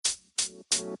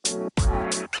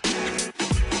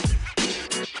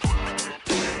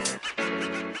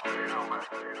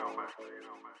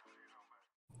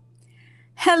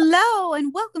Hello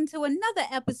and welcome to another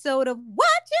episode of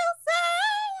What You Say,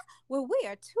 where we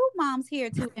are two moms here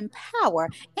to empower,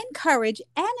 encourage,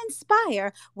 and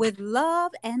inspire with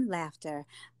love and laughter.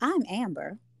 I'm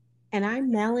Amber. And I'm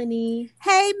Melanie.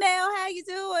 Hey Mel, how you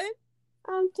doing?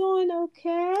 I'm doing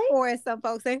okay. Or as some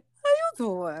folks say, how you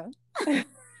doing?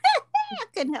 I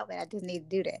couldn't help it. I just need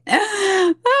to do that.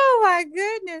 Oh my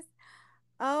goodness.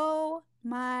 Oh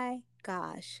my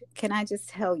gosh. Can I just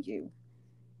tell you?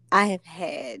 I have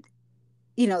had,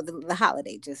 the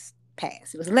holiday just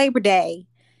passed. It was Labor Day,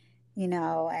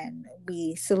 and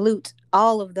we salute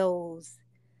all of those,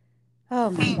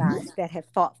 oh my gosh, that have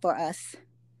fought for us.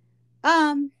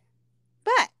 But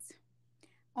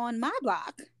on my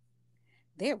block,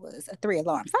 there was a 3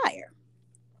 alarm fire.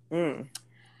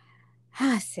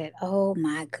 I said, oh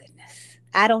my goodness.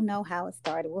 I don't know how it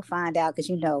started. We'll find out because,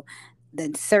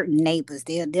 the certain neighbors,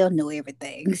 they'll know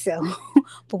everything. So,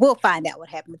 but we'll find out what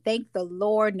happened. Thank the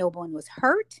Lord, no one was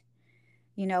hurt.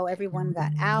 Everyone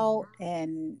got out,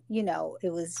 and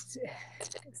it was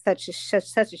such a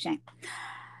shame.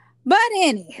 But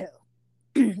anywho,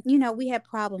 we had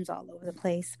problems all over the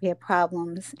place. We had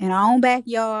problems in our own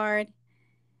backyard,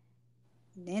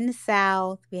 in the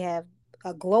South. We have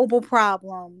a global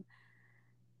problem,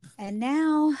 and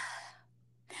now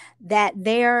that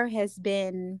there has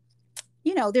been,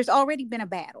 there's already been a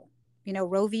battle,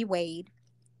 Roe v. Wade.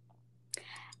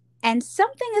 And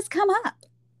something has come up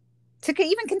to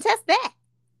even contest that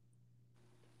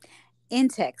in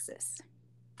Texas.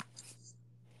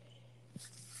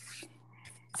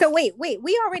 So wait,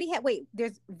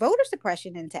 there's voter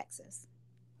suppression in Texas,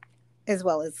 as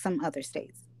well as some other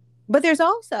states. But there's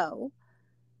also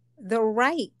the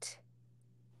right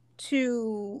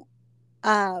to,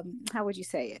 how would you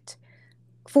say it?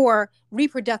 For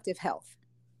reproductive health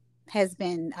has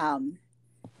been,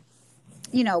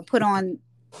 put on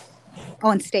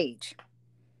stage.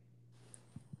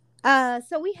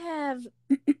 So we have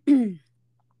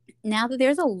now that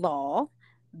there's a law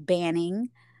banning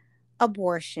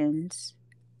abortions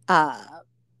to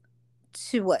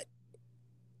what?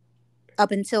 Up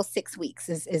until 6 weeks.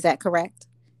 Is that correct?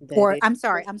 I'm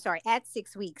sorry. At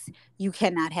 6 weeks, you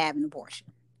cannot have an abortion.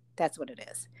 That's what it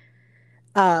is.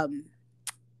 And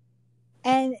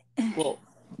well,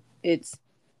 it's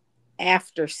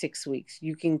after 6 weeks.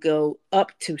 You can go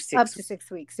up to 6 up to 6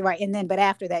 weeks, right? And then, but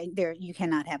after that, you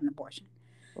cannot have an abortion,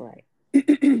 right?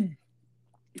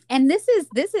 And this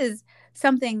is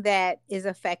something that is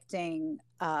affecting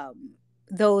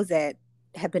those that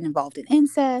have been involved in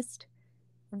incest,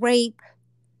 rape.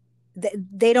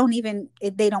 They don't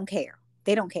care.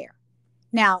 They don't care.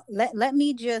 Now, let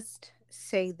me just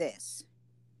say this.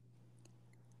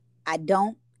 I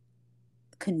don't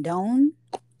condone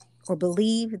or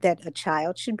believe that a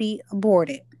child should be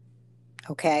aborted.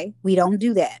 Okay? We don't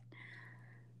do that.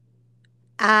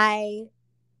 I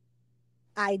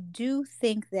do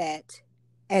think that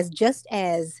as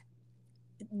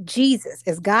Jesus,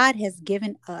 as God has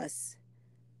given us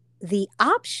the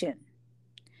option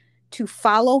to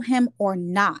follow him or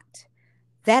not,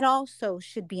 that also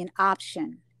should be an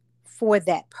option for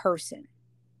that person.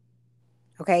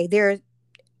 Okay?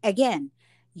 Again,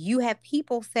 you have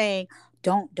people saying,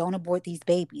 don't abort these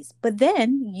babies. But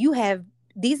then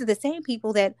these are the same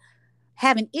people that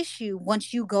have an issue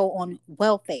once you go on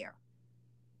welfare.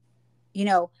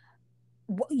 You're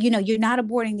not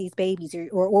aborting these babies,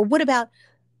 or what about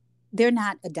they're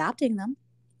not adopting them?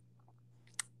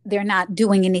 They're not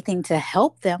doing anything to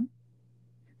help them,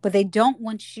 but they don't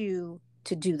want you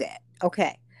to do that.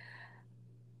 Okay.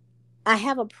 I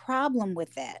have a problem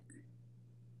with that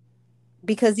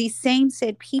because these same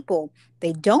said people,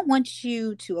 they don't want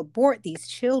you to abort these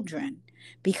children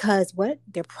because what?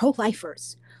 They're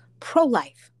pro-lifers.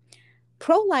 Pro-life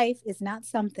is not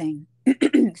something,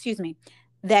 excuse me,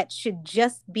 that should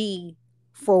just be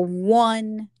for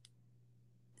one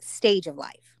stage of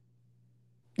life.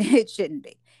 It shouldn't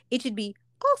be. It should be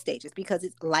all stages because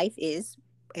life is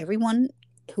everyone,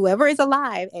 whoever is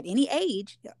alive at any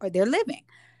age, or they're living.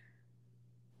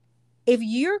 If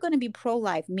you're going to be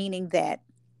pro-life, meaning that,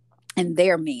 in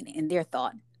their meaning, in their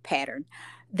thought pattern,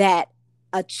 that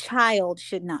a child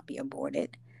should not be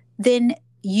aborted, then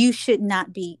you should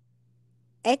not be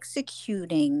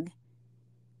executing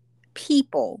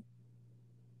people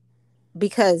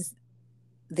because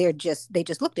they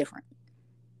just look different.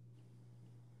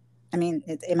 I mean,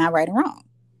 am I right or wrong?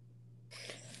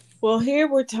 Well, here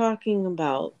we're talking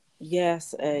about,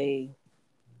 yes, a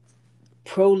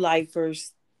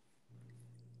pro-lifers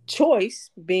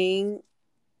choice being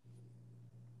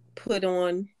put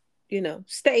on,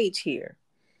 stage here.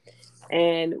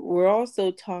 And we're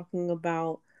also talking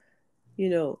about,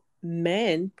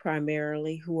 men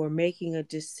primarily who are making a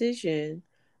decision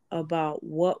about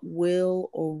what will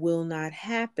or will not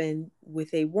happen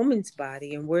with a woman's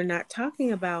body. And we're not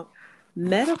talking about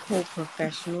medical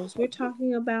professionals, we're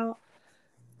talking about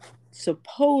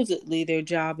supposedly their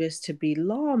job is to be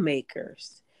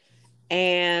lawmakers.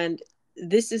 And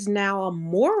this is now a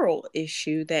moral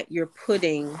issue that you're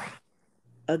putting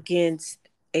against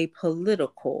a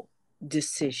political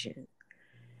decision.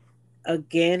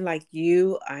 Again, like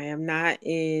you, I am not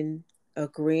in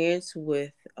agreement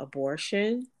with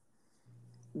abortion.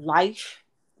 Life,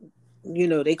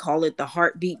 they call it the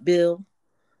heartbeat bill.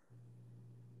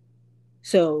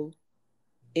 So,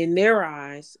 in their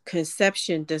eyes,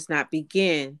 conception does not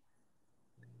begin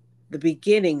the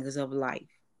beginnings of life.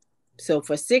 So,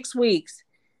 for 6 weeks,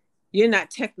 you're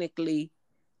not technically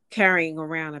carrying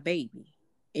around a baby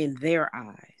in their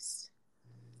eyes.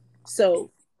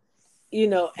 So,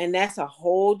 and that's a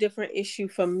whole different issue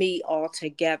for me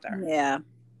altogether. Yeah.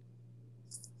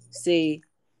 See,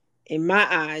 in my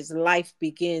eyes, life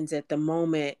begins at the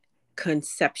moment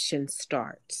conception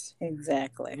starts.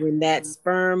 Exactly. When that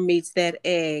sperm meets that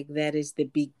egg, that is the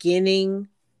beginning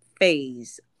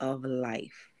phase of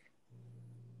life.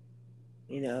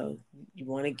 You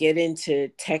want to get into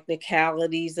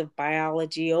technicalities of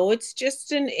biology. Oh, it's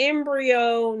just an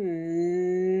embryo.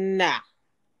 Nah,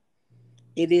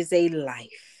 it is a life.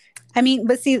 I mean,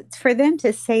 but see, for them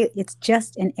to say it's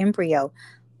just an embryo,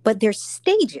 but there's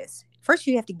stages. First,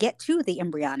 you have to get to the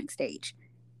embryonic stage.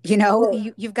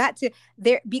 Well, You've got to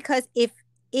there, because if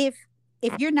if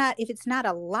it's not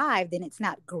alive, then it's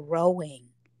not growing.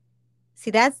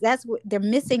 See, that's what they're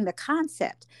missing, the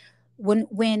concept. When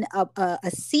a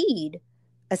seed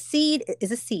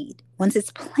is a seed. Once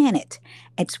it's planted,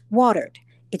 it's watered,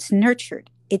 it's nurtured,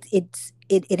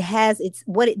 it has it's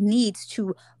what it needs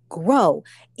to grow.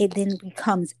 It then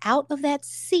becomes out of that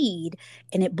seed,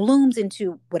 and it blooms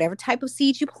into whatever type of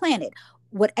seed you planted,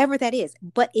 whatever that is.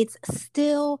 But it's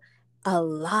still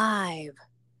alive.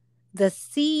 The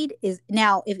seed is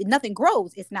now, if nothing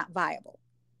grows, it's not viable.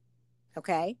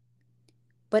 Okay.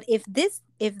 But if this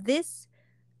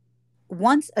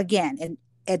once again, and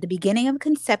at the beginning of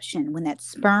conception, when that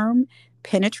sperm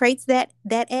penetrates that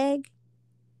egg,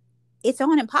 it's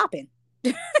on and popping.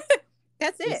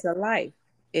 That's it's it. a life.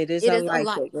 It is It a is a life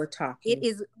what we're life. It talking.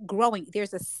 is growing.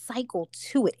 There's a cycle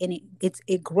to it, and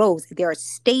it grows. There are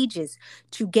stages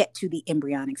to get to the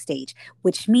embryonic stage,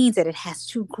 which means that it has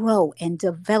to grow and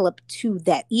develop to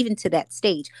that, even to that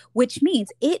stage, which means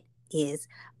it is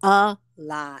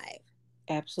alive.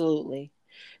 Absolutely.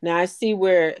 Now, I see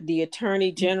where the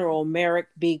Attorney General Merrick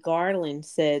B. Garland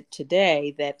said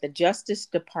today that the Justice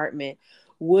Department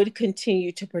would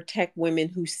continue to protect women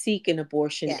who seek an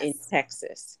abortion in Yes.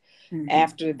 Texas Hmm.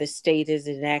 after the state has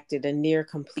enacted a near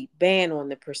complete ban on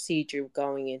the procedure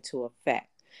going into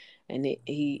effect. And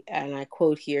I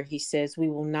quote here, he says, "We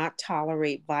will not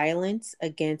tolerate violence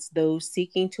against those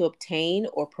seeking to obtain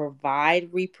or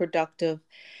provide reproductive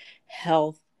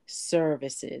health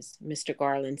services," Mr.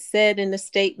 Garland said in a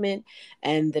statement,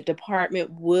 and the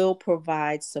department will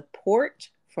provide support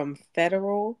from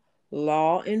federal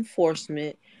law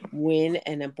enforcement when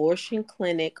an abortion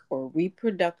clinic or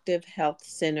reproductive health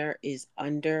center is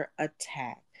under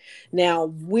attack. Now,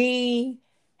 we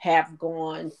have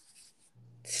gone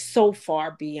so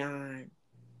far beyond,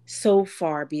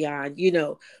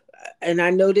 and I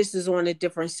know this is on a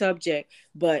different subject,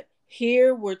 but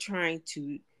here we're trying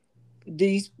to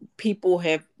these people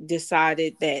have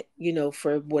decided that,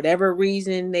 for whatever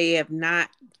reason, they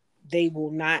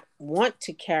will not want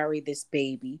to carry this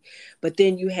baby. But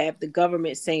then you have the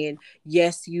government saying,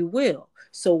 yes, you will.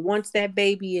 So once that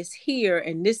baby is here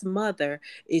and this mother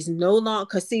is no longer,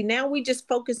 because see, now we just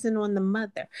focusing on the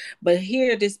mother. But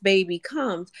here this baby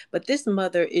comes, but this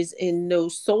mother is in no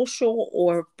social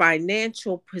or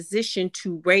financial position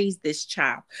to raise this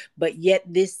child. But yet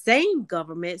this same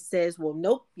government says, well,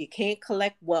 nope, you can't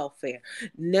collect welfare.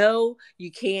 No,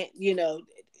 you can't,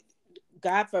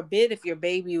 God forbid, if your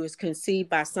baby was conceived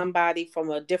by somebody from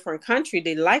a different country,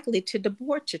 they're likely to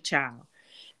deport your child.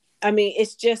 I mean,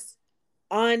 it's just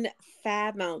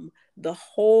unfathom the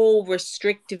whole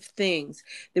restrictive things.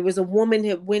 There was a woman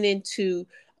that went into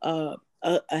a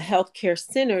healthcare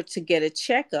center to get a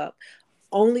checkup,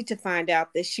 only to find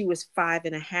out that she was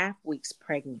 5.5 weeks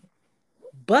pregnant.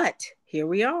 But here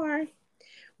we are.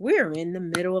 We're in the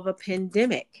middle of a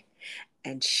pandemic,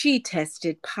 and she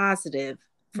tested positive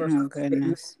for Oh COVID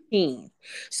goodness. 19.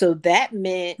 So that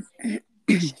meant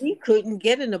She couldn't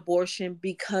get an abortion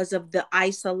because of the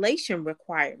isolation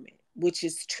requirement, which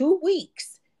is 2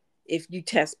 weeks if you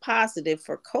test positive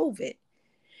for COVID.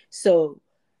 So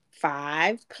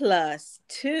 5 plus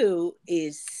 2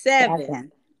 is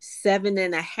 7, Seven.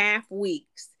 7.5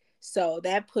 weeks. So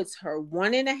that puts her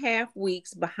 1.5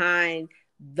 weeks behind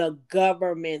the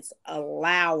government's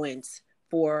allowance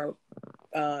for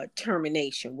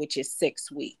termination, which is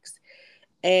 6 weeks.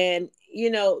 And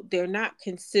they're not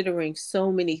considering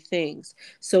so many things.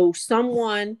 So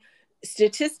someone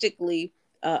statistically,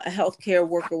 a healthcare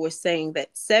worker was saying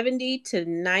that 70 to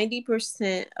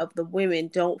 90% of the women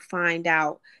don't find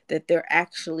out that they're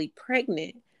actually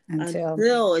pregnant Until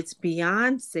until it's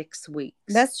beyond 6 weeks.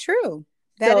 that's true.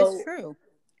 That is So true.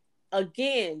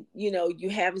 again, you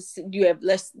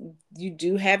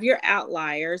do have your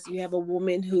outliers. You have a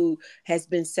woman who has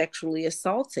been sexually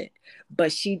assaulted,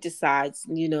 but she decides,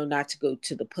 not to go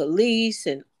to the police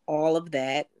and all of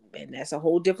that, and that's a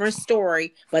whole different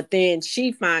story. But then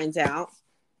she finds out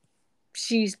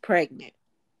she's pregnant.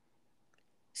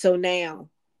 So now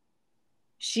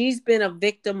she's been a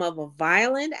victim of a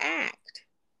violent act,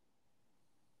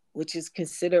 which is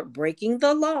considered breaking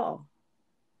the law.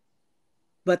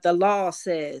 But the law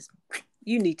says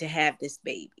you need to have this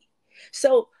baby.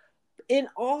 So, in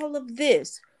all of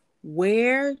this,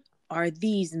 where are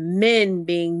these men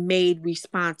being made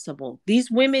responsible? These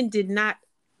women did not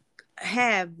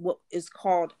have what is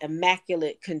called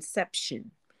immaculate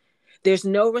conception. There's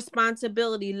no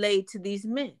responsibility laid to these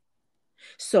men.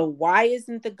 So why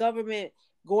isn't the government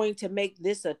going to make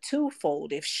this a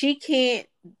twofold? If she can't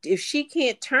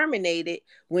terminate it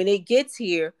when it gets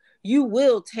here, you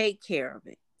will take care of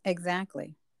it.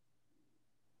 Exactly.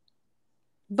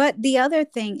 But the other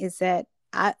thing is that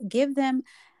I give them,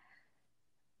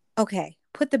 okay,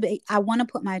 I want to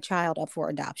put my child up for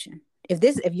adoption.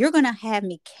 If you're going to have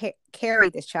me carry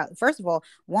this child, first of all,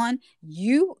 one,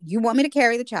 you want me to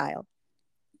carry the child,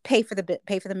 pay for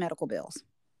the medical bills,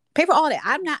 pay for all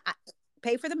that.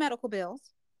 Pay for the medical bills.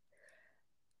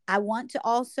 I want to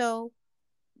also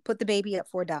put the baby up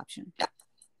for adoption.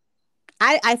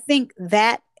 I think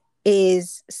that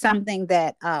is something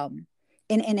that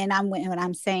and I'm when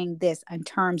I'm saying this in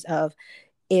terms of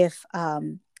if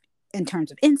in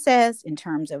terms of incest, in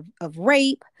terms of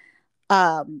rape,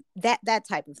 that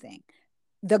type of thing.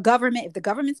 If the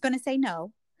government's going to say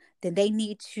no, then they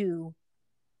need to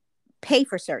pay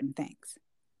for certain things.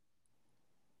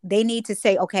 They need to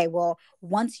say, okay, well,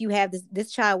 once you have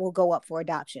this child will go up for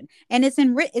adoption, and it's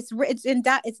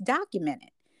documented,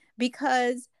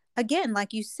 because again,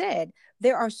 like you said,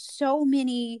 there are so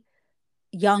many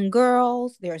young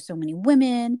girls, there are so many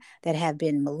women that have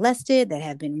been molested, that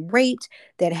have been raped,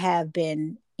 that have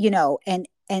been, and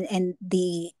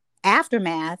the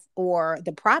aftermath or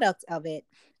the product of it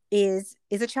is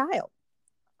a child.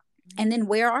 And then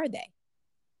where are they?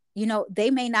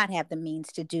 They may not have the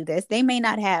means to do this. They may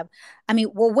not have, I mean,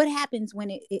 well, what happens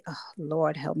when oh,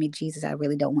 Lord help me, Jesus, I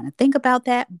really don't want to think about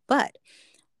that. But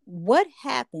what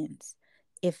happens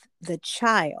if the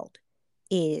child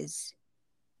is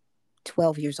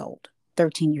 12 years old,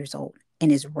 13 years old,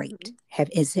 and is raped,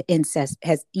 is incest,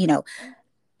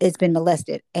 it's been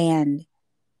molested, and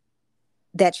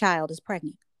that child is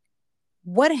pregnant?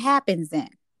 What happens then?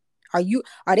 Are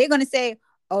they going to say,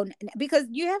 oh, because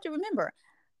you have to remember,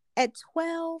 at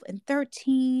 12 and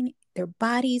 13, their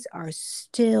bodies are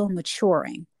still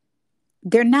maturing.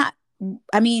 They're not,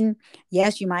 I mean,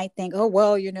 yes, you might think, oh,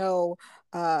 well,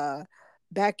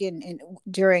 back in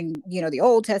during, the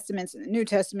Old Testaments and the New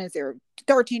Testaments, there were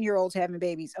 13-year-olds having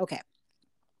babies. Okay.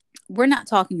 We're not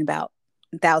talking about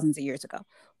thousands of years ago.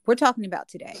 We're talking about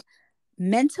today.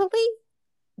 Mentally,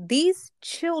 these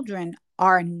children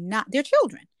are not, they're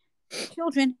children.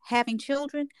 Children having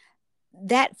children,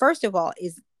 that first of all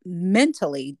is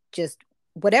mentally just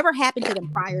whatever happened to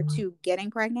them prior to getting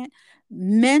pregnant.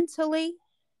 Mentally,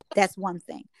 that's one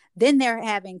thing. Then they're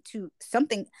having to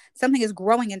something is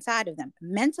growing inside of them.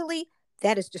 Mentally,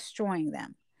 that is destroying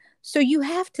them. So you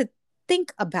have to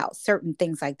think about certain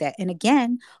things like that. And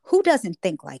again, who doesn't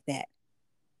think like that?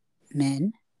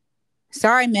 Men.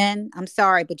 Sorry, men. I'm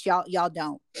sorry, but y'all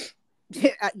don't.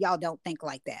 Y'all don't think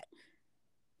like that.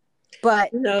 But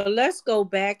let's go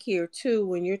back here too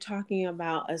when you're talking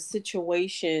about a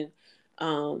situation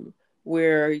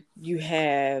where you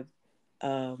have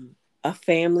a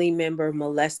family member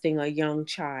molesting a young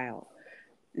child.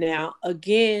 Now,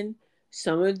 again,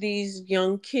 some of these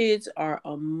young kids are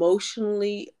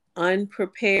emotionally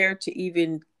unprepared to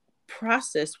even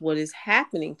process what is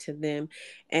happening to them,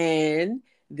 and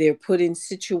they're put in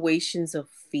situations of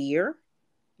fear.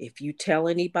 If you tell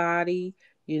anybody,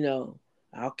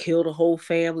 I'll kill the whole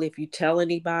family. If you tell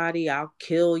anybody, I'll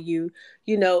kill you.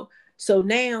 You know, so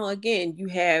now again, you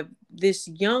have this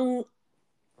young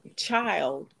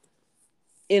child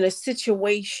in a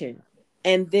situation.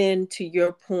 And then to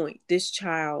your point, this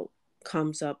child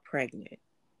comes up pregnant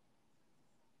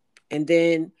and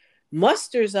then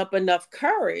musters up enough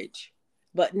courage.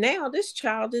 But now this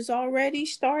child is already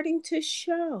starting to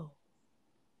show.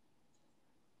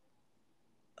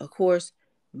 Of course,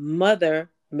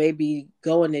 mother may be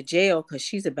going to jail because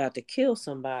she's about to kill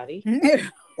somebody.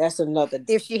 That's another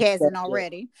If she hasn't subject,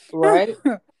 already. right?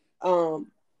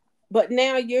 Um, but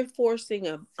now you're forcing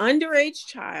an underage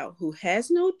child who has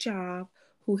no job,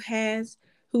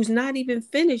 who's not even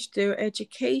finished their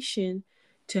education,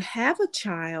 to have a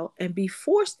child and be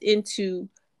forced into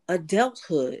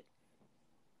adulthood.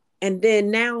 And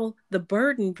then now the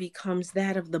burden becomes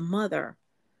that of the mother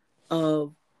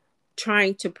of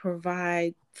trying to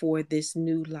provide for this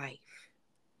new life.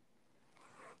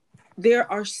 There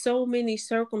are so many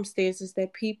circumstances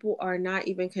that people are not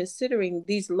even considering,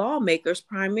 these lawmakers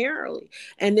primarily,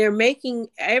 and they're making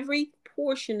every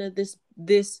portion of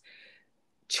this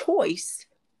choice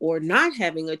or not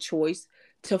having a choice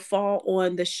to fall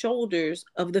on the shoulders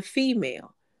of the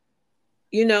female.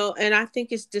 You know, and I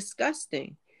think it's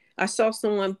disgusting. I saw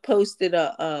someone posted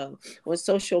on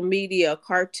social media a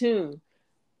cartoon,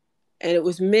 and it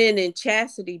was men in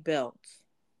chastity belts.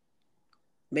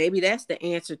 Maybe that's the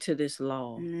answer to this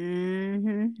law.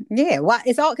 Yeah, well,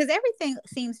 it's all because everything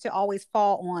seems to always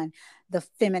fall on the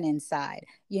feminine side,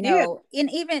 Yeah.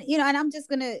 and even, and I'm just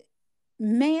gonna,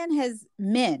 men,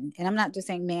 and I'm not just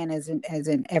saying man as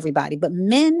in everybody, but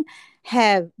men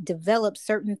have developed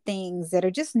certain things that are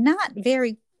just not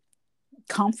very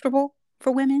comfortable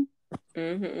for women.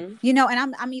 Mm-hmm.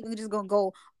 And I'm even just gonna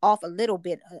go off a little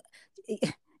bit.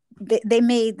 They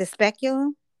made the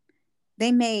speculum.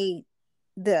 They made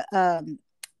the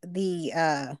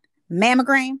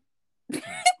mammogram.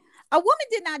 A woman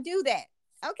did not do that.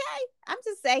 Okay, I'm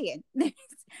just saying.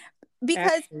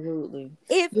 Because Absolutely.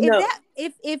 if You if know, that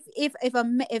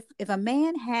if a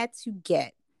man had to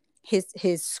get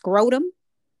his scrotum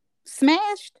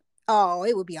smashed, oh,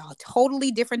 it would be a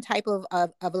totally different type of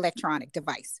electronic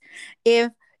device.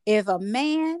 If a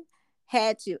man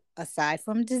had to, aside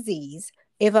from disease,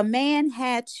 if a man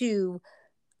had to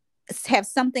have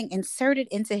something inserted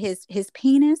into his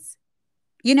penis,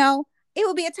 it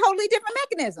would be a totally different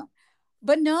mechanism.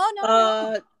 But no, no,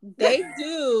 no. they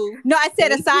do. No, I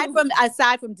said They do.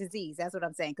 aside from disease. That's what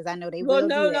I'm saying, because I know they Well, will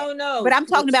do no, that. no, But no. I'm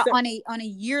talking about on a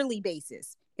yearly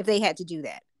basis if they had to do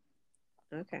that.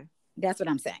 Okay. That's what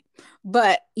I'm saying.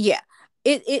 But yeah,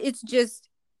 it's just,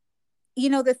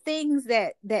 the things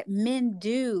that men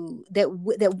do that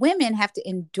women have to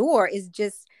endure is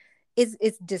just,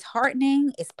 it's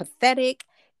disheartening, it's pathetic,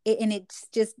 and it's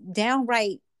just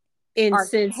downright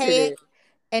archaic Insensitive.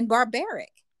 and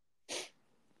barbaric.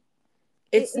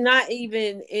 It's It, not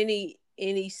even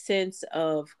any sense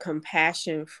of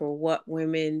compassion for what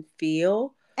women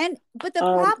feel. and but the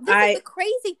problem, this is the I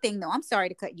crazy thing, though. I'm sorry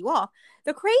to cut you off.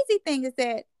 The crazy thing is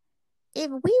that if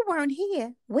we weren't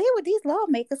here, where would these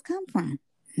lawmakers come from?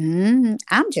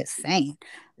 I'm just saying.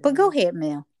 But go ahead,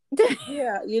 Mel.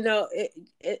 Yeah,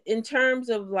 in terms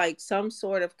of like some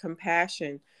sort of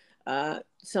compassion,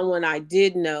 someone I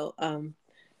did know,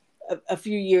 a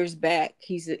few years back,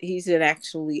 he's an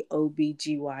actually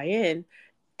OBGYN,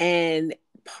 and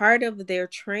part of their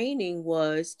training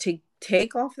was to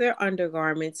take off their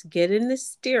undergarments, get in the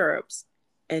stirrups,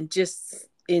 and just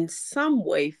in some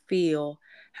way feel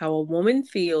how a woman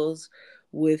feels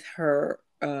with her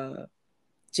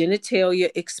genitalia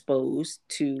exposed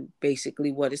to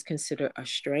basically what is considered a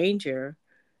stranger,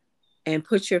 and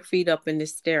put your feet up in the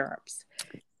stirrups.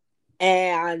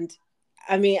 And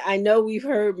I mean, I know we've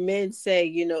heard men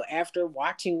say, after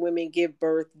watching women give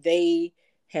birth, they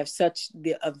have such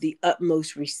the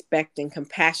utmost respect and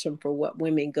compassion for what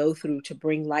women go through to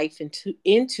bring life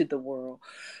into the world.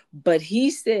 But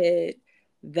he said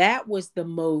that was the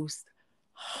most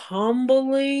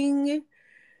humbling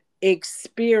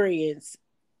experience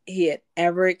he had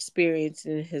ever experienced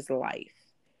in his life.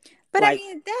 But I Like,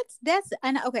 mean, that's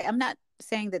and okay, I'm not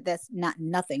saying that that's not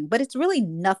nothing, but it's really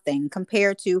nothing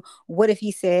compared to what if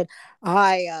he said,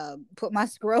 I put my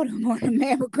scrotum on a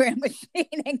mammogram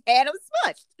machine and had them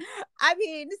smushed. I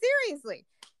mean, seriously,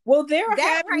 well, there that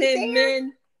have right been there.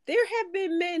 men. There have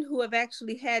been men who have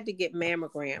actually had to get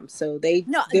mammograms. So they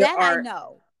No, there that I are,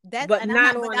 know. That's but and I'm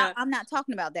not not. But on a. I'm not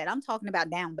talking about that. I'm talking about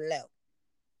down below.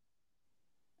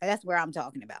 That's where I'm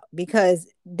talking about, because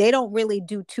they don't really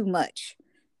do too much.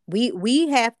 We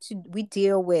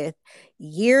deal with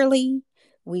yearly.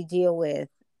 We deal with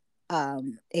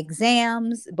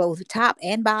exams, both top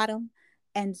and bottom.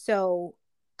 And so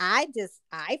I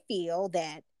feel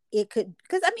that it could,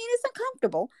 because I mean, it's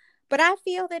uncomfortable, but I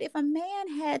feel that if a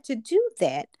man had to do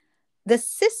that, the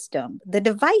system, the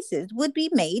devices would be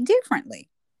made differently.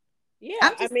 Yeah,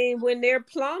 I'm I just, mean, when their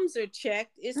plums are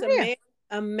checked, it's yeah,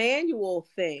 a manual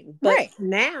thing. But right.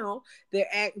 now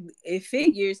it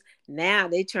figures now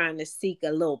they're trying to seek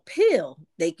a little pill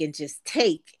they can just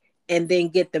take and then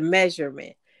get the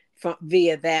measurement from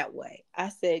via that way. I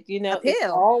said, A it's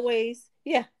pill. always,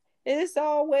 yeah, it's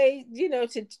always,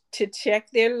 to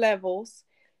check their levels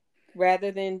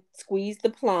rather than squeeze the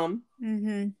plum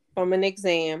Mm-hmm. from an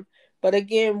exam. But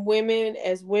again, women,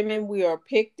 as women, we are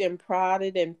picked and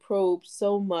prodded and probed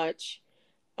so much.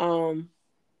 Um,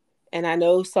 and I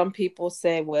know some people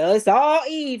say, well, it's all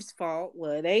Eve's fault.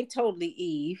 Well, it ain't totally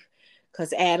Eve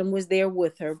because Adam was there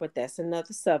with her, but that's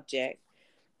another subject.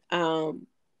 Um,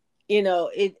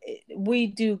 we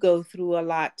do go through a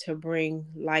lot to bring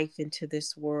life into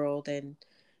this world. And,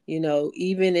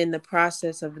 even in the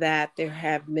process of that, there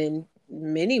have been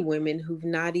many women who've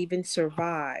not even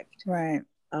survived. Right.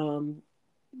 um,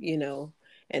 you know,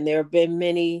 and there have been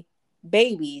many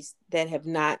babies that have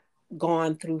not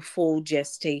gone through full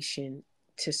gestation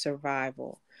to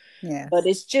survival. But Yes.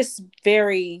 it's just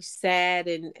very sad,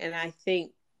 and I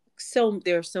think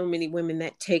there are so many women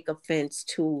that take offense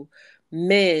to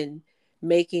men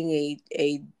making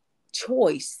a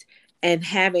choice and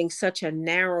having such a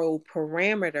narrow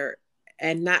parameter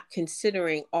and not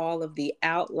considering all of the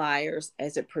outliers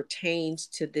as it pertains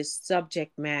to this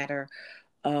subject matter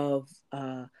of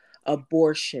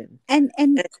abortion. And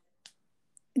And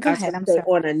go I was ahead. going to I'm say,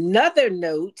 sorry. on another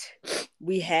note,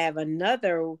 we have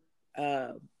another,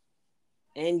 uh,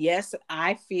 and yes,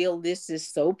 I feel this is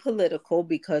so political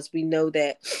because we know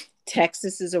that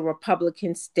Texas is a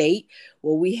Republican state.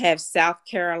 Well, we have South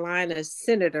Carolina's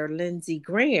Senator Lindsey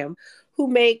Graham, who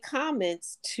made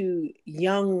comments to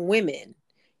young women,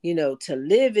 to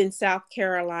live in South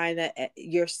Carolina.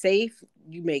 You're safe.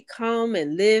 You may come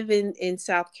and live in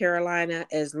South Carolina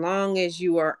as long as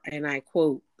you are, and I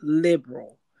quote,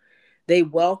 liberal. They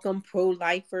welcome pro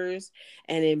lifers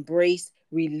and embrace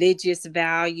religious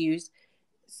values.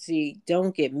 See,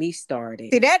 don't get me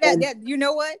started. See that, that And that you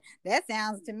know what? That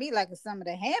sounds to me like some of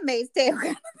the Handmaid's Tale.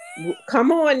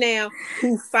 come on now,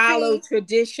 who follow See,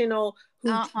 traditional, who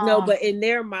no, uh-uh. but in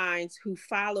their minds, who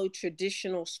follow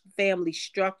traditional family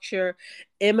structure,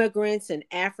 immigrants and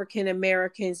African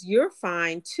Americans, you're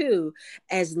fine too,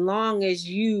 as long as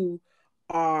you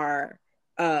are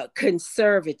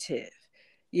conservative,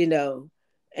 you know.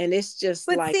 And it's just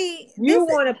But like see, you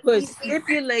want to put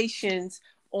stipulations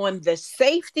on the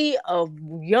safety of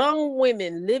young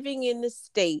women living in the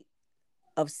state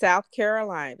of South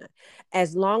Carolina,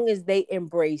 as long as they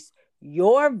embrace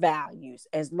your values,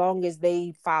 as long as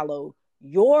they follow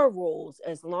your rules,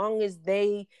 as long as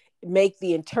they make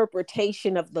the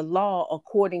interpretation of the law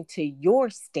according to your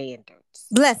standards.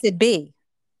 blessed be.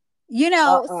 You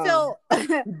know, Uh-uh. so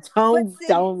but Don't see,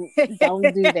 don't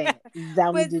don't do that.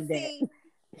 Don't but do that. see,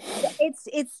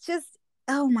 it's just,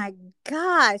 oh my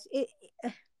gosh.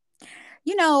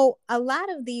 A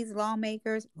lot of these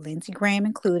lawmakers, Lindsey Graham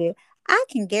included, I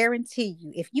can guarantee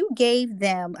you, if you gave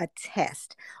them a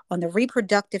test on the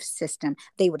reproductive system,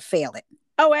 they would fail it.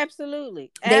 Oh,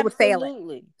 absolutely. They would fail it.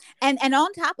 Absolutely. And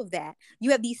on top of that,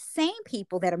 you have these same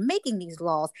people that are making these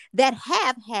laws that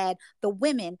have had the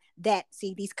women that,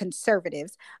 see, these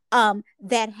conservatives,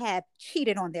 that have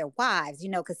cheated on their wives,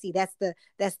 because see, that's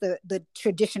the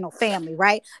traditional family,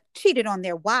 right? Cheated on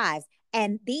their wives.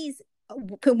 And these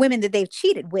women that they've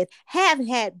cheated with have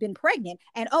had been pregnant,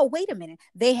 and oh, wait a minute,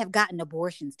 they have gotten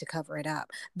abortions to cover it up.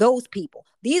 Those people,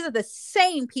 these are the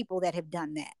same people that have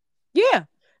done that. Yeah.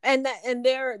 And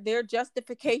their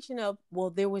justification of, well,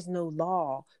 there was no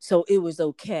law, so it was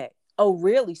okay. Oh,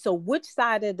 really? So which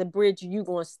side of the bridge are you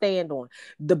going to stand on?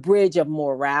 The bridge of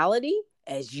morality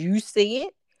as you see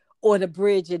it, or the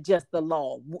bridge of just the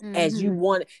law as you Mm-hmm.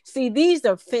 want it? See, these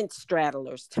are fence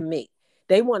straddlers to me.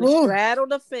 They want to Ooh. straddle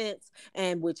the fence,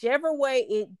 and whichever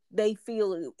way they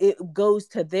feel it goes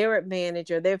to their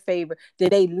advantage or their favor,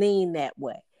 they lean that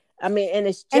way. I mean, and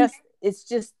and it's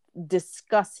just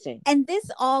disgusting. and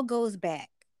this all goes back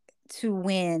to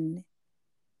when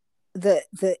the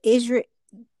Israel,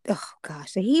 oh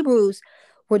gosh, the Hebrews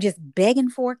were just begging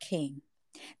for a king.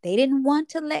 They didn't want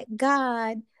to let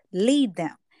God lead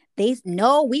them. They,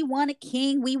 no, we want a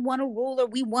king, we want a ruler,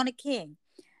 we want a king.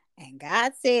 And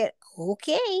God said,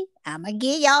 okay, I'm gonna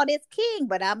give y'all this king,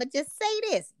 but I'm gonna just say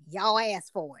this: y'all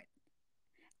asked for it.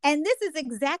 And this is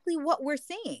exactly what we're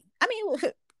seeing. I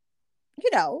mean, you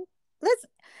know, let's.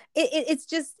 It's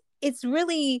just. it's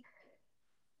really,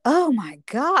 oh my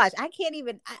gosh, I can't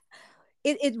even.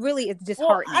 It really is Well, I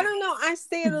disheartening. don't know. I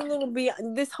stand a little bit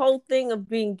this whole thing of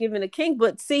being given a king,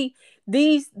 but see,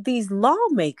 these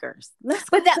lawmakers. Let's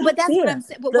go But back that's what I'm there.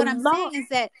 saying. But The what I'm law. saying is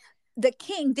that the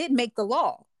king did make the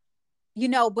law,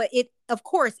 but it, of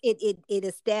course, it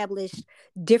established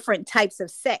different types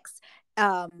of sex.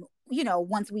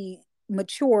 Once we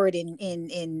matured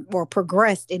in or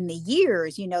progressed in the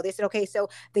years, they said, okay, so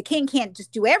the king can't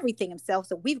just do everything himself,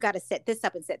 so we've got to set this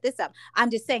up and set this up. I'm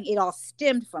just saying it all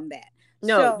stemmed from that.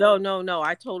 No, no, So no, no.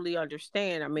 I totally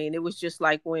understand. I mean, it was just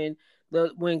like when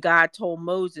God told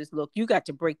Moses, "Look, you got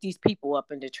to break these people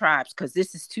up into tribes because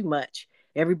this is too much.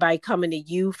 Everybody coming to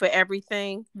you for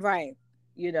everything." right.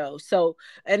 So,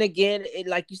 and again,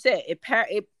 like you said, it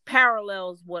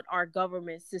parallels what our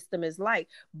government system is like,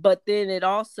 but then it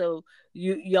also,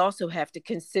 you also have to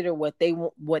consider what they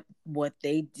want, what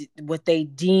they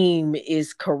deem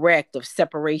is correct, of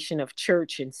separation of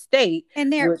church and state,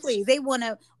 And they're, which, please, they want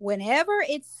to, whenever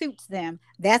it suits them,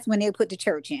 that's when they put the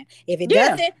church in. If it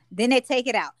yeah, doesn't, then they take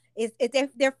it out.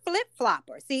 They're flip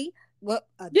flopper. See, well,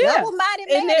 a yeah, double minded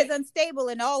and man they is unstable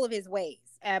in all of his ways.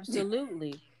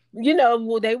 absolutely.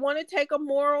 Well, they want to take a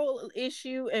moral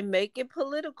issue and make it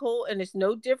political, and it's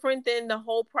no different than the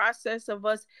whole process of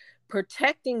us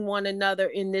protecting one another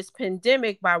in this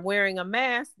pandemic by wearing a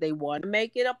mask. They want to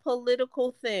make it a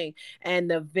political thing.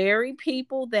 And the very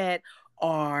people that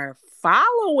are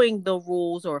following the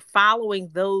rules, or following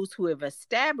those who have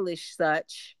established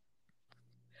such,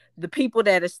 the people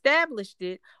that established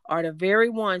it are the very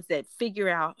ones that figure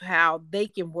out how they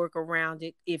can work around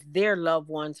it if their loved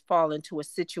ones fall into a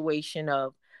situation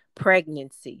of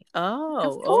pregnancy. Of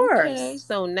Oh, okay. course.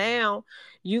 So now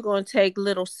you're going to take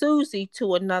little Susie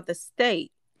to another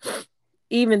state,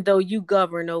 even though you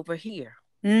govern over here.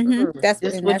 This what That's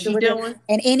you what they're, doing?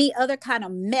 and any other kind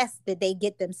of mess that they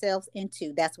get themselves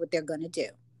into, that's what they're going to do.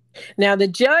 Now, the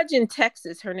judge in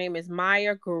Texas, her name is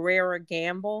Maya Guerrera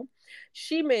Gamble.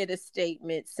 She made a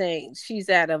statement saying she's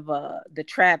out of the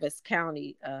Travis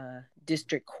County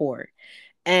District Court.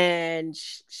 And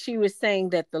she was saying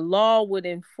that the law would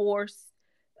enforce,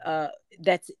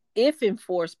 that's if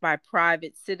enforced by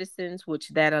private citizens, which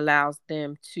that allows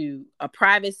them to, a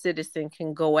private citizen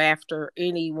can go after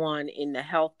anyone in the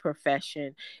health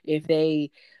profession if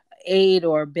they aid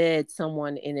or abet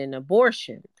someone in an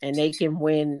abortion, and they can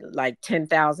win like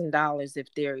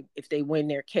 $10,000 if they win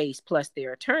their case plus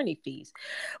their attorney fees.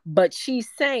 But she's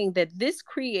saying that this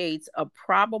creates a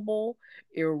probable,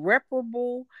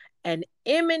 irreparable, and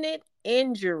imminent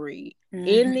injury in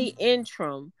Mm-hmm. the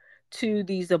interim to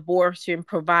these abortion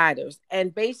providers.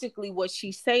 And basically what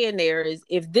she's saying there is,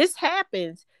 if this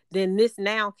happens, then this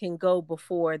now can go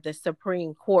before the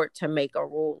Supreme Court to make a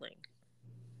ruling.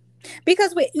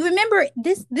 Because remember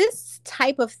this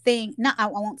type of thing, not, I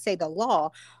won't say the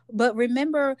law, but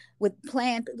remember with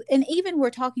planned, and even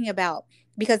we're talking about,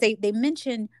 because they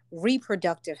mention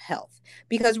reproductive health,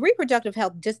 because reproductive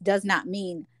health just does not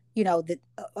mean, that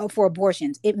for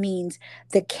abortions, it means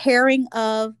the caring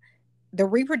of the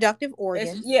reproductive It's,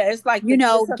 organs, yeah, it's like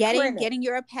it's a getting clinic. getting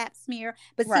your pap smear.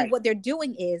 But see, Right. what they're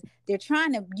doing is they're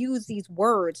trying to use these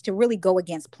words to really go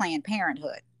against Planned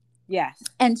Parenthood. Yes.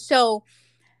 And so,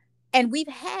 and we've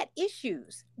had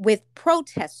issues with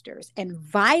protesters and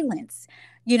violence,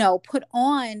 put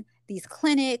on these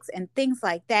clinics and things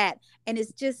like that. And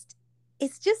it's just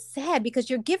sad, because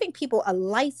you're giving people a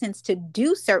license to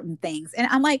do certain things. And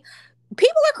I'm like,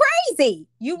 people are crazy.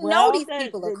 Well, These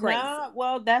people are crazy. no,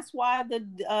 well, that's why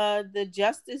the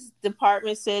Justice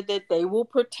Department said that they will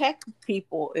protect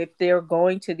people if they're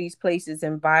going to these places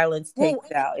and violence Well,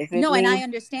 takes out. If it no, and I means,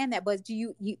 understand that, but do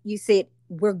you said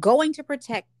we're going to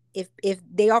protect, if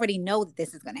they already know that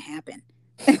this is going to happen.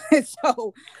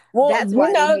 So well, that's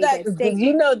why they made that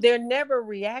statement. they're never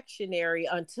reactionary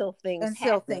until things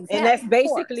Until happen. things And that's happen, of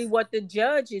basically course. what the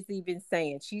judge is even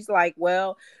saying. She's like,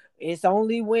 well, it's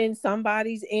only when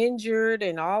somebody's injured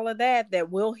and all of that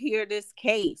that we'll hear this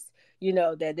case.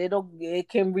 That it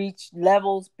can reach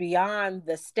levels beyond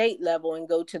the state level and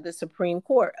go to the Supreme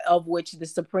Court, of which the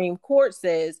Supreme Court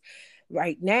says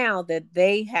right now that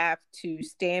they have to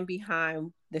stand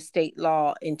behind the state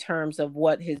law in terms of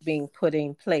what is being put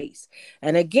in place.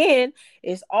 And again,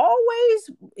 it's always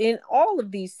in all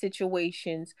of these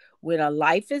situations when a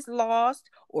life is lost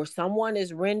or someone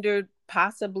is rendered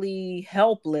possibly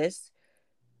helpless,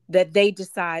 that they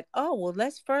decide, oh, well,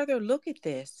 let's further look at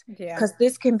this Yeah. because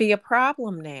this can be a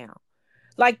problem now.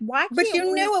 Like, why But can't you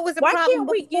we knew it was a why problem can't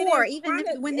we get before, in even front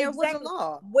of, when there was a exactly,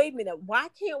 law. wait a minute, why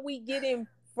can't we get in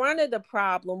front of the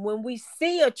problem when we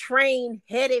see a train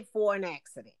headed for an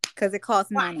accident? because it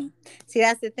costs Why? money. See,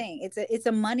 that's the thing. It's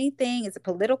a money thing. It's a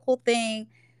political thing.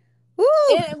 Woo!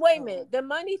 And wait a minute, the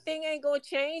money thing ain't gonna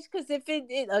change, because if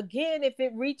if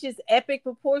it reaches epic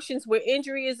proportions where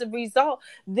injury is a result,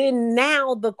 then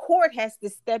now the court has to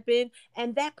step in,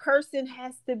 and that person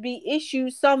has to be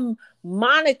issued some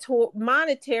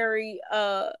monetary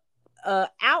out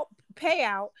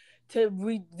payout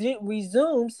to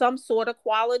resume some sort of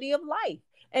quality of life.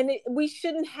 And we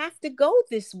shouldn't have to go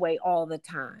this way all the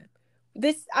time.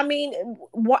 This, I mean,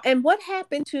 what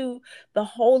happened to the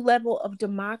whole level of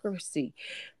democracy?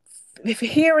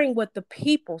 Hearing what the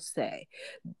people say,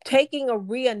 taking a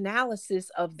reanalysis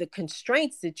of the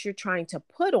constraints that you're trying to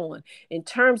put on in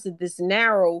terms of this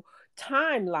narrow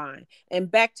timeline. And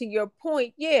back to your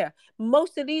point, yeah,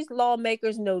 most of these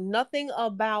lawmakers know nothing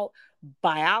about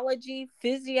biology,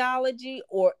 physiology,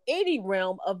 or any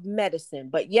realm of medicine,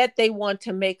 but yet they want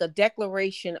to make a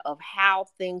declaration of how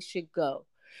things should go.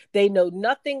 They know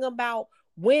nothing about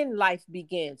when life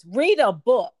begins. Read a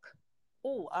book.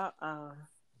 Oh,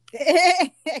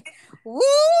 Woo!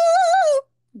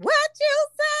 What you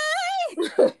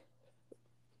say?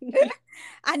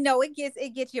 I know it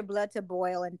gets your blood to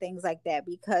boil and things like that,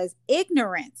 because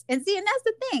ignorance. And see, and that's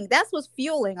the thing. That's what's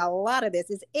fueling a lot of this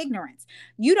is ignorance.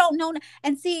 You don't know.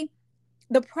 And see,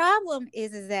 the problem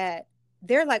is that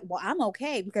they're like, well, I'm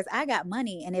okay because I got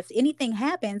money, and if anything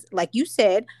happens, like you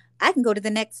said, I can go to the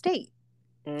next state.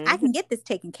 I mm-hmm. can get this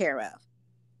taken care of.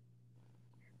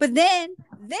 But then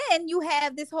you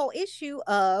have this whole issue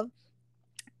of,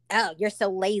 oh, you're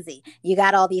so lazy. You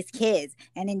got all these kids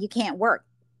and then you can't work.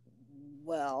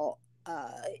 Well,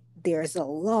 there's a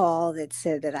law that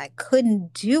said that I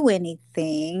couldn't do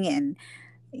anything. And,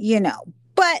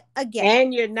 but again,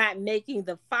 And you're not making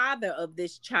the father of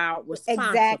this child responsible.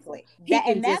 exactly He that.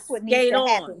 can And that's just what needs skate to on.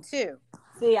 happen too.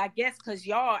 See, I guess because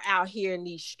y'all out here in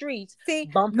these streets See,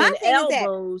 my bumping thing is that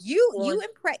elbows you on. you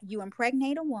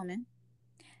impregnate a woman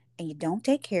and you don't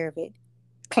take care of it.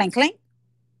 Clink clink.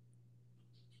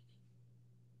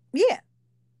 Yeah.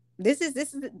 This is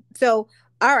so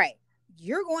all right.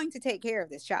 You're going to take care of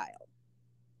this child.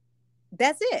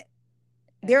 That's it.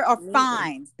 There are Absolutely.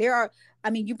 fines. There are. I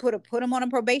mean, you put them on a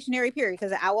probationary period,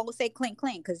 because I won't say clink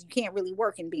clink because you can't really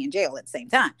work and be in jail at the same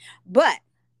time. But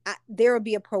there will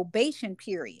be a probation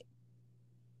period.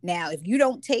 Now, if you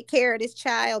don't take care of this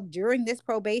child during this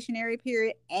probationary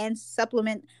period and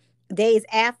supplement days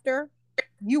after,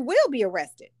 you will be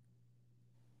arrested.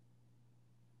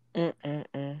 It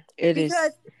is.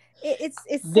 Because it's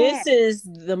sad. This is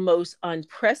the most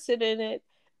unprecedented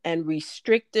and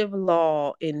restrictive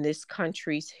law in this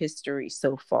country's history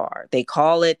so far. They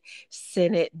call it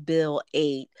Senate Bill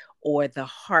 8, or the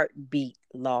heartbeat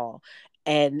law.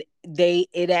 And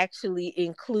it actually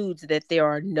includes that there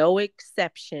are no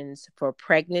exceptions for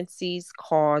pregnancies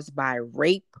caused by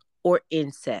rape or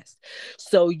incest.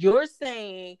 So you're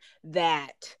saying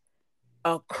that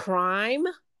a crime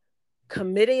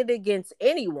committed against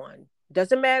anyone,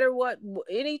 doesn't matter what,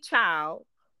 any child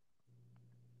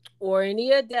or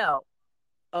any adult,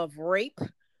 of rape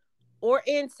or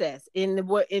incest, in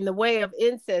the way of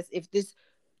incest, if this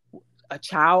a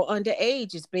child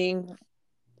underage is being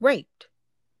raped,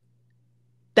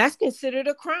 that's considered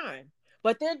a crime.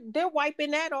 But they're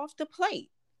wiping that off the plate.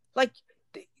 Like,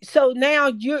 so now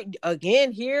you're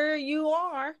again, here you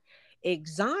are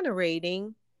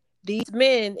exonerating these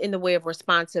men in the way of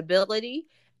responsibility,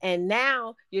 and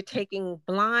now you're taking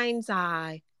blinds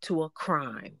eye to a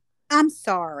crime. I'm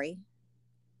sorry.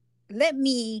 Let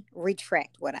me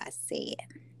retract what I said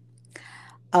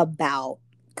about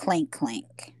clink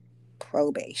clink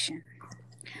probation.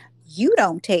 You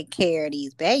don't take care of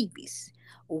these babies.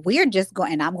 We're just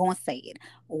going, and I'm going to say it.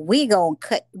 We gonna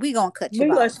cut your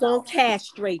We're just balls gonna off.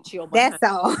 castrate your behind. That's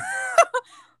all.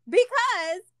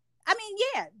 Because I mean,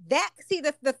 yeah, that see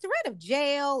the threat of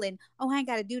jail and, oh, I ain't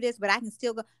got to do this, but I can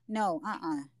still go. No,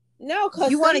 No, You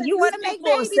because want some to of you these want to make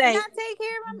people will babies and say, not take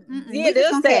care of them? yeah, We just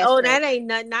they'll gonna say, "Oh, castrate. that ain't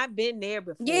nothing. I've been there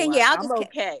Yeah, before. yeah. I'll I'm just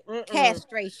okay."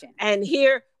 castration. And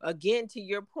here again, to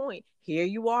your point, here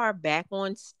you are back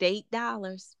on state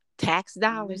dollars, tax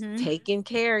dollars, Hmm. taking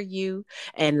care of you,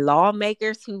 and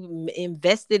lawmakers who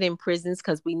invested in prisons,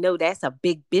 because we know that's a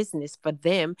big business for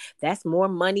them. That's more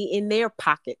money in their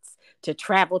pockets to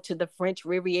travel to the French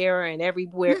Riviera and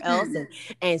everywhere else, Mm-mm.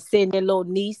 and send their little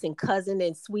niece and cousin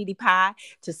and sweetie pie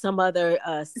to some other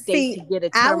state See, to get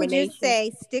a I would just termination.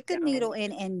 say stick a No, needle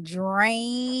in and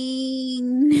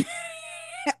drain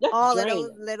just all of drain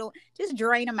those them. little. Just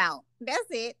drain them out. That's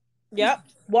it. Yep.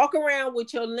 Walk around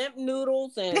with your limp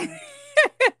noodles and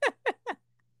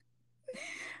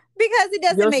Because it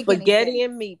doesn't your make any spaghetti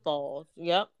sense. and meatballs.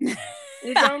 Yep.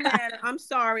 It don't matter. I'm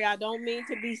sorry. I don't mean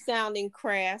to be sounding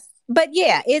crass. But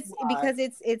yeah, But it's you are. because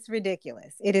it's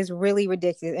ridiculous. It is really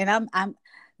ridiculous. And I'm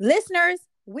listeners,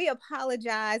 we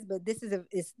apologize, but this is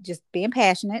it's just being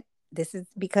passionate. This is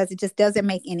because it just doesn't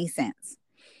make any sense,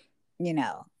 you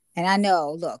know. And I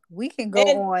know, look, we can go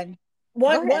And on. Go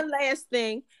ahead. one last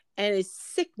thing, and it's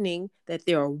sickening that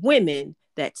there are women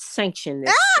that sanction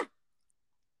this.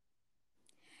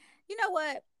 You know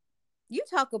what? You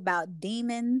talk about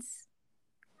demons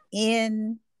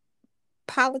in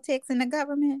politics and the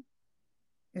government.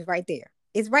 It's right there.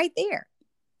 It's right there.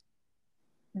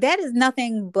 That is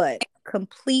nothing but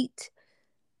complete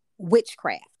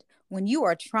witchcraft. When you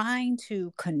are trying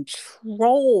to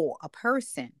control a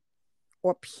person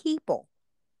or people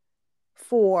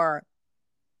for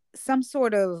some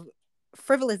sort of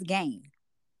frivolous gain,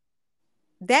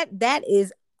 that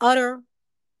is utter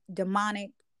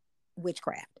demonic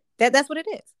witchcraft. That's what it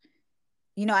is.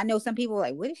 You know, I know some people are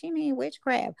like, what does she mean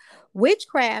witchcraft?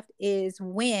 Witchcraft is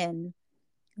when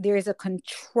there's a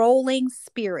controlling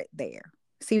spirit there.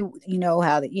 See, you know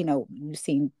how that, you know, you've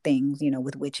seen things, you know,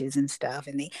 with witches and stuff,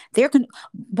 and they're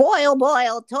boil,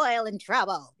 boil, toil, and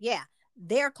trouble. Yeah,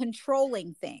 they're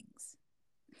controlling things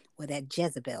with that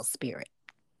Jezebel spirit,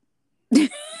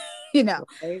 you know.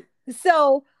 Right?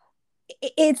 So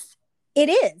it's it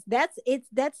is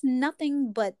that's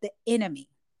nothing but the enemy,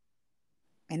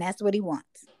 and that's what he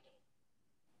wants.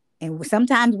 And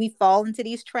sometimes we fall into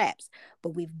these traps, but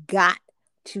we've got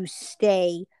to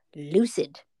stay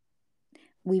lucid.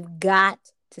 We've got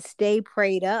to stay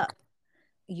prayed up.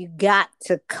 You got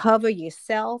to cover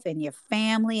yourself and your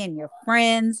family and your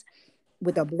friends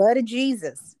with the blood of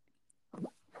Jesus,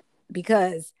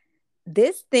 because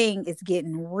this thing is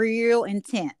getting real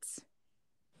intense.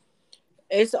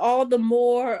 It's all the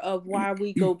more of why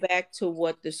we go back to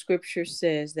what the scripture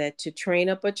says, that to train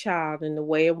up a child in the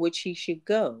way in which he should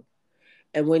go.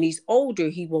 And when he's older,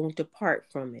 he won't depart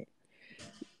from it.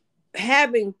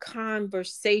 Having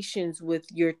conversations with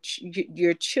your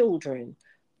children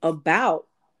about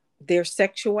their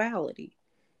sexuality.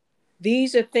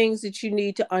 These are things that you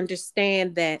need to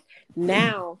understand, that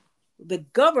now the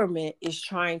government is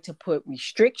trying to put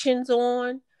restrictions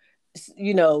on.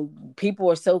 You know, people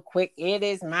are so quick, it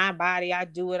is my body, I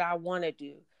do what I want to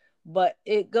do. But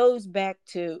it goes back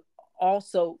to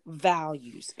also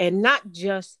values, and not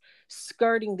just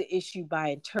skirting the issue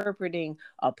by interpreting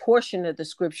a portion of the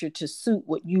scripture to suit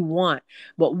what you want,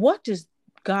 but what does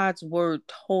God's word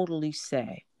totally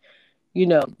say? You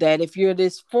know, that if you're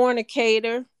this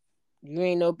fornicator, you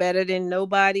ain't no better than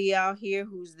nobody out here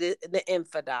who's the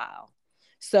infidel.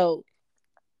 So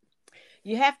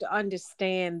you have to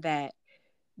understand that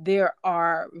there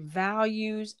are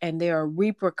values and there are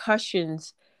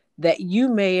repercussions that you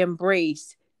may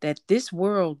embrace that this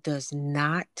world does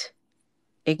not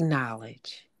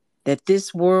acknowledge, that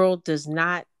this world does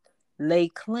not lay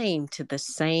claim to the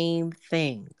same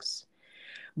things.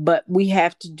 But we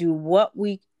have to do what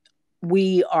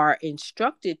we are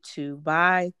instructed to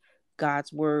by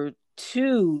God's word,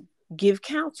 to give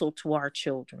counsel to our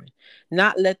children,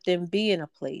 not let them be in a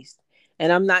place.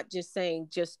 And I'm not just saying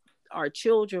just our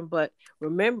children, but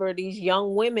remember, these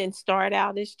young women start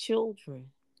out as children,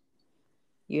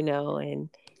 you know, and,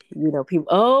 you know, people,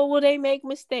 oh, well, they make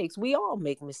mistakes. We all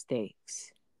make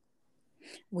mistakes.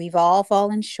 We've all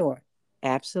fallen short of the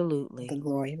Absolutely.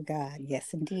 glory of God.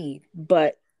 Yes, indeed.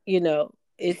 But, you know,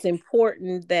 it's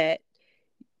important that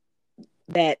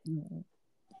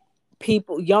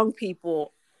young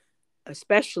people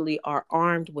especially, are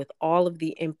armed with all of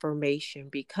the information,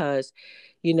 because,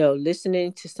 you know,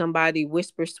 listening to somebody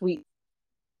whisper sweet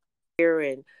ear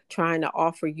and trying to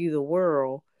offer you the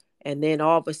world, and then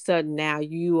all of a sudden now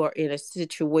you are in a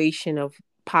situation of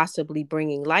possibly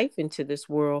bringing life into this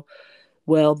world.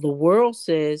 Well, the world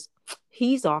says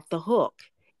he's off the hook,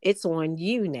 it's on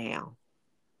you now.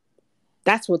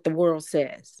 That's what the world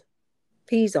says.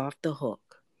 He's off the hook.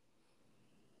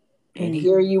 And Mm.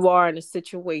 here you are in a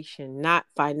situation, not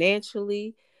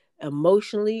financially,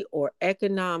 emotionally, or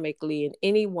economically in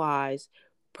any wise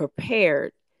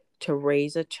prepared to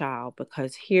raise a child,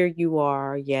 because here you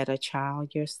are, yet a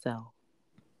child yourself.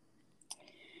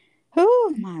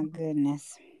 Oh, my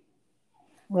goodness.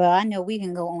 Well, I know we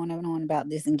can go on and on about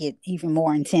this and get even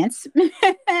more intense,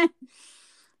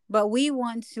 but we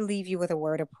want to leave you with a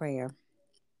word of prayer.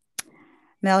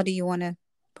 Mel, do you want to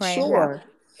pray us out? Sure.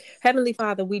 Heavenly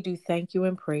Father, we do thank you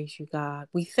and praise you, God.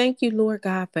 We thank you, Lord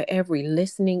God, for every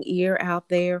listening ear out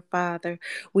there, Father.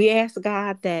 We ask,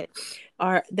 God, that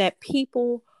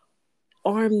people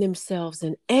arm themselves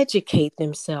and educate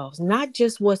themselves, not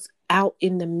just what's out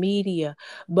in the media,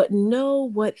 but know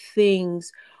what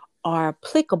things are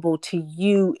applicable to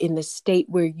you in the state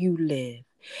where you live.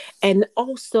 And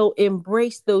also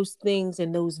embrace those things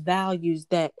and those values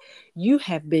that you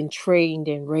have been trained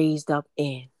and raised up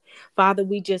in. Father,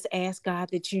 we just ask, God,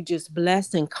 that you just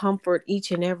bless and comfort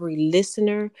each and every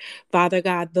listener. Father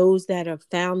God, those that have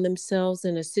found themselves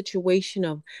in a situation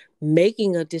of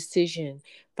making a decision,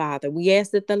 Father, we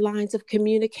ask that the lines of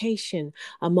communication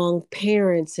among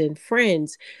parents and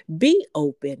friends be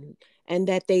open and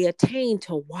that they attain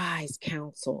to wise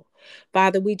counsel.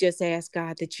 Father, we just ask,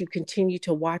 God, that you continue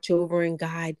to watch over and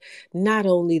guide not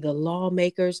only the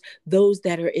lawmakers, those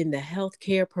that are in the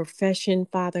healthcare profession,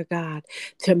 Father God,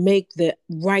 to make the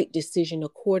right decision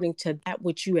according to that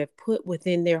which you have put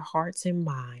within their hearts and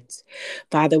minds.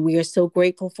 Father, we are so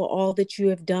grateful for all that you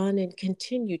have done and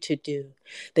continue to do,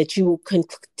 that you will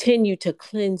continue to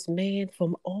cleanse man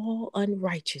from all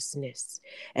unrighteousness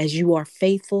as you are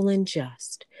faithful and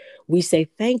just. We say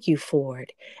thank you for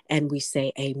it, and we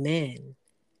say amen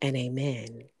and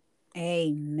amen.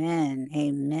 Amen.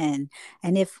 Amen.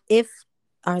 And if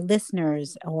our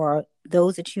listeners or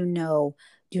those that you know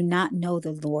do not know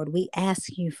the Lord, we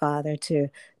ask you, Father, to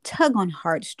tug on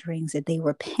heartstrings that they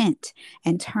repent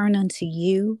and turn unto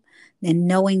you, and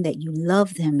knowing that you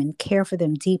love them and care for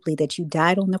them deeply, that you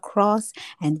died on the cross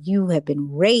and you have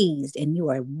been raised and you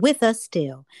are with us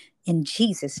still. In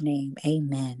Jesus' name,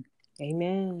 amen.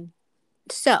 Amen.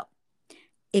 So,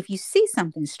 if you see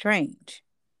something strange,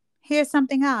 hear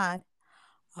something odd,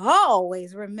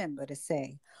 always remember to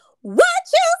say, "What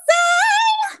you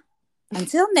say?"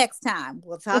 Until next time,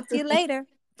 we'll talk to you later.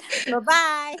 Bye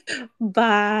bye.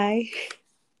 Bye.